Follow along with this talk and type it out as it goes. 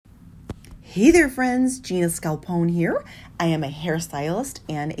Hey there friends, Gina Scalpone here. I am a hairstylist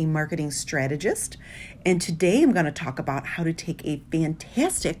and a marketing strategist. And today I'm going to talk about how to take a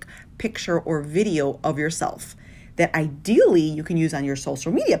fantastic picture or video of yourself that ideally you can use on your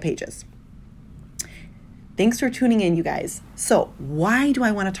social media pages. Thanks for tuning in, you guys. So why do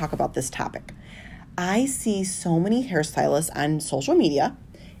I want to talk about this topic? I see so many hairstylists on social media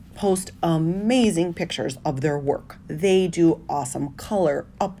post amazing pictures of their work. They do awesome color,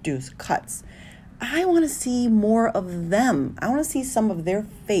 updos, cuts. I want to see more of them. I want to see some of their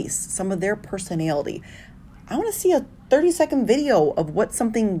face, some of their personality. I want to see a 30-second video of what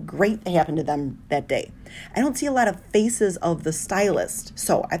something great happened to them that day. I don't see a lot of faces of the stylist.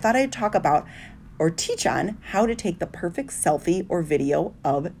 So I thought I'd talk about or teach on how to take the perfect selfie or video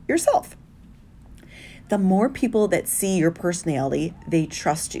of yourself. The more people that see your personality, they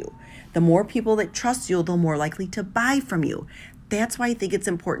trust you. The more people that trust you, the more likely to buy from you. That's why I think it's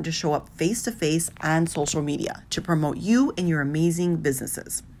important to show up face-to-face on social media to promote you and your amazing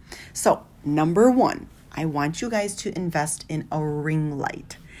businesses. So, number one, I want you guys to invest in a ring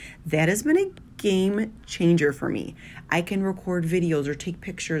light. That has been a game changer for me. I can record videos or take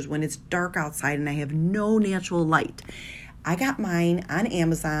pictures when it's dark outside and I have no natural light. I got mine on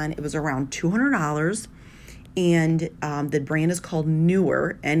Amazon. It was around $200. And the brand is called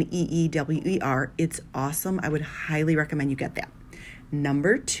Neewer, Neewer. It's awesome. I would highly recommend you get that.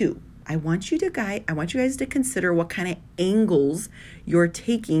 Number two, I want you guys to consider what kind of angles you're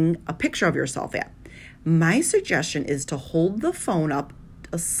taking a picture of yourself at. My suggestion is to hold the phone up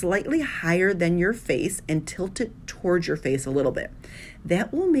slightly higher than your face and tilt it towards your face a little bit.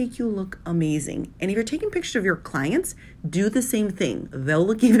 That will make you look amazing. And if you're taking pictures of your clients, do the same thing. They'll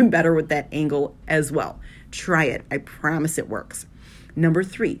look even better with that angle as well. Try it. I promise it works. Number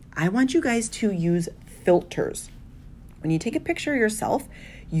three, I want you guys to use filters. When you take a picture of yourself,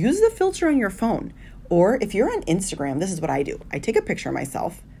 use the filter on your phone. Or if you're on Instagram, this is what I do. I take a picture of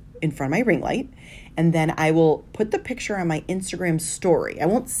myself in front of my ring light, and then I will put the picture on my Instagram story. I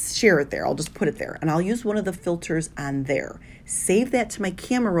won't share it there. I'll just put it there, and I'll use one of the filters on there. Save that to my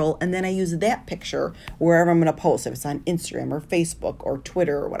camera roll, and then I use that picture wherever I'm going to post, if it's on Instagram or Facebook or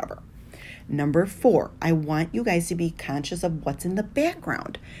Twitter or whatever. Number four, I want you guys to be conscious of what's in the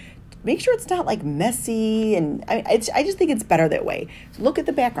background. Make sure it's not like messy, and I just think it's better that way. So look at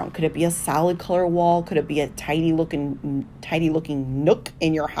the background. Could it be a solid color wall? Could it be a tidy looking nook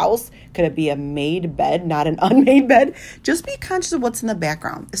in your house? Could it be a made bed, not an unmade bed? Just be conscious of what's in the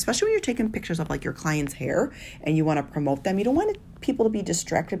background, especially when you're taking pictures of like your client's hair and you want to promote them. You don't want people to be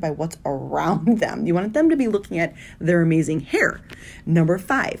distracted by what's around them. You want them to be looking at their amazing hair. Number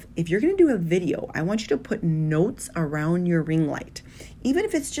five, if you're going to do a video, I want you to put notes around your ring light. Even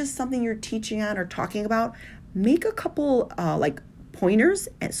if it's just something you're teaching on or talking about, make a couple pointers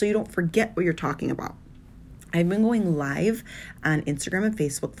so you don't forget what you're talking about. I've been going live on Instagram and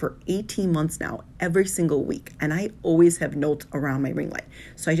Facebook for 18 months now, every single week. And I always have notes around my ring light.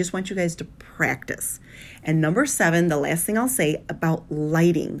 So I just want you guys to practice. And number seven, the last thing I'll say about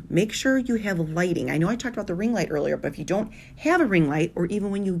lighting. Make sure you have lighting. I know I talked about the ring light earlier, but if you don't have a ring light, or even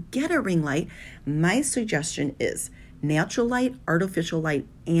when you get a ring light, my suggestion is natural light, artificial light,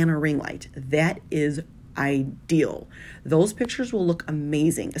 and a ring light. That is ideal. Those pictures will look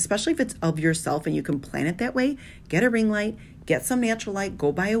amazing, especially if it's of yourself and you can plan it that way. Get a ring light, get some natural light,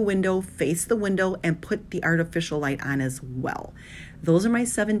 go by a window, face the window, and put the artificial light on as well. Those are my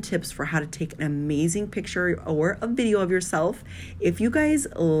 7 tips for how to take an amazing picture or a video of yourself. If you guys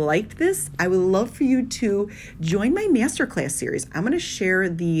liked this, I would love for you to join my masterclass series. I'm going to share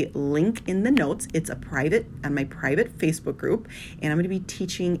the link in the notes. It's on my private Facebook group, and I'm going to be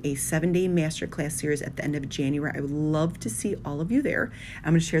teaching a 7-day masterclass series at the end of January. I would love to see all of you there.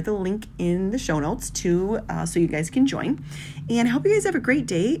 I'm going to share the link in the show notes too, so you guys can join. And I hope you guys have a great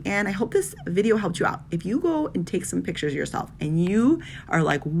day, and I hope this video helped you out. If you go and take some pictures of yourself and you are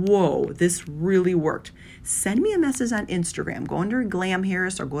like, whoa, this really worked, send me a message on Instagram. Go under Glam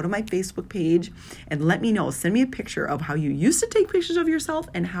Harris or go to my Facebook page and let me know. Send me a picture of how you used to take pictures of yourself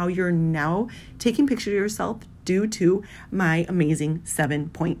and how you're now taking pictures of yourself due to my amazing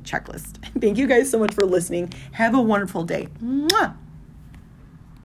 7-point checklist. Thank you guys so much for listening. Have a wonderful day. Mwah!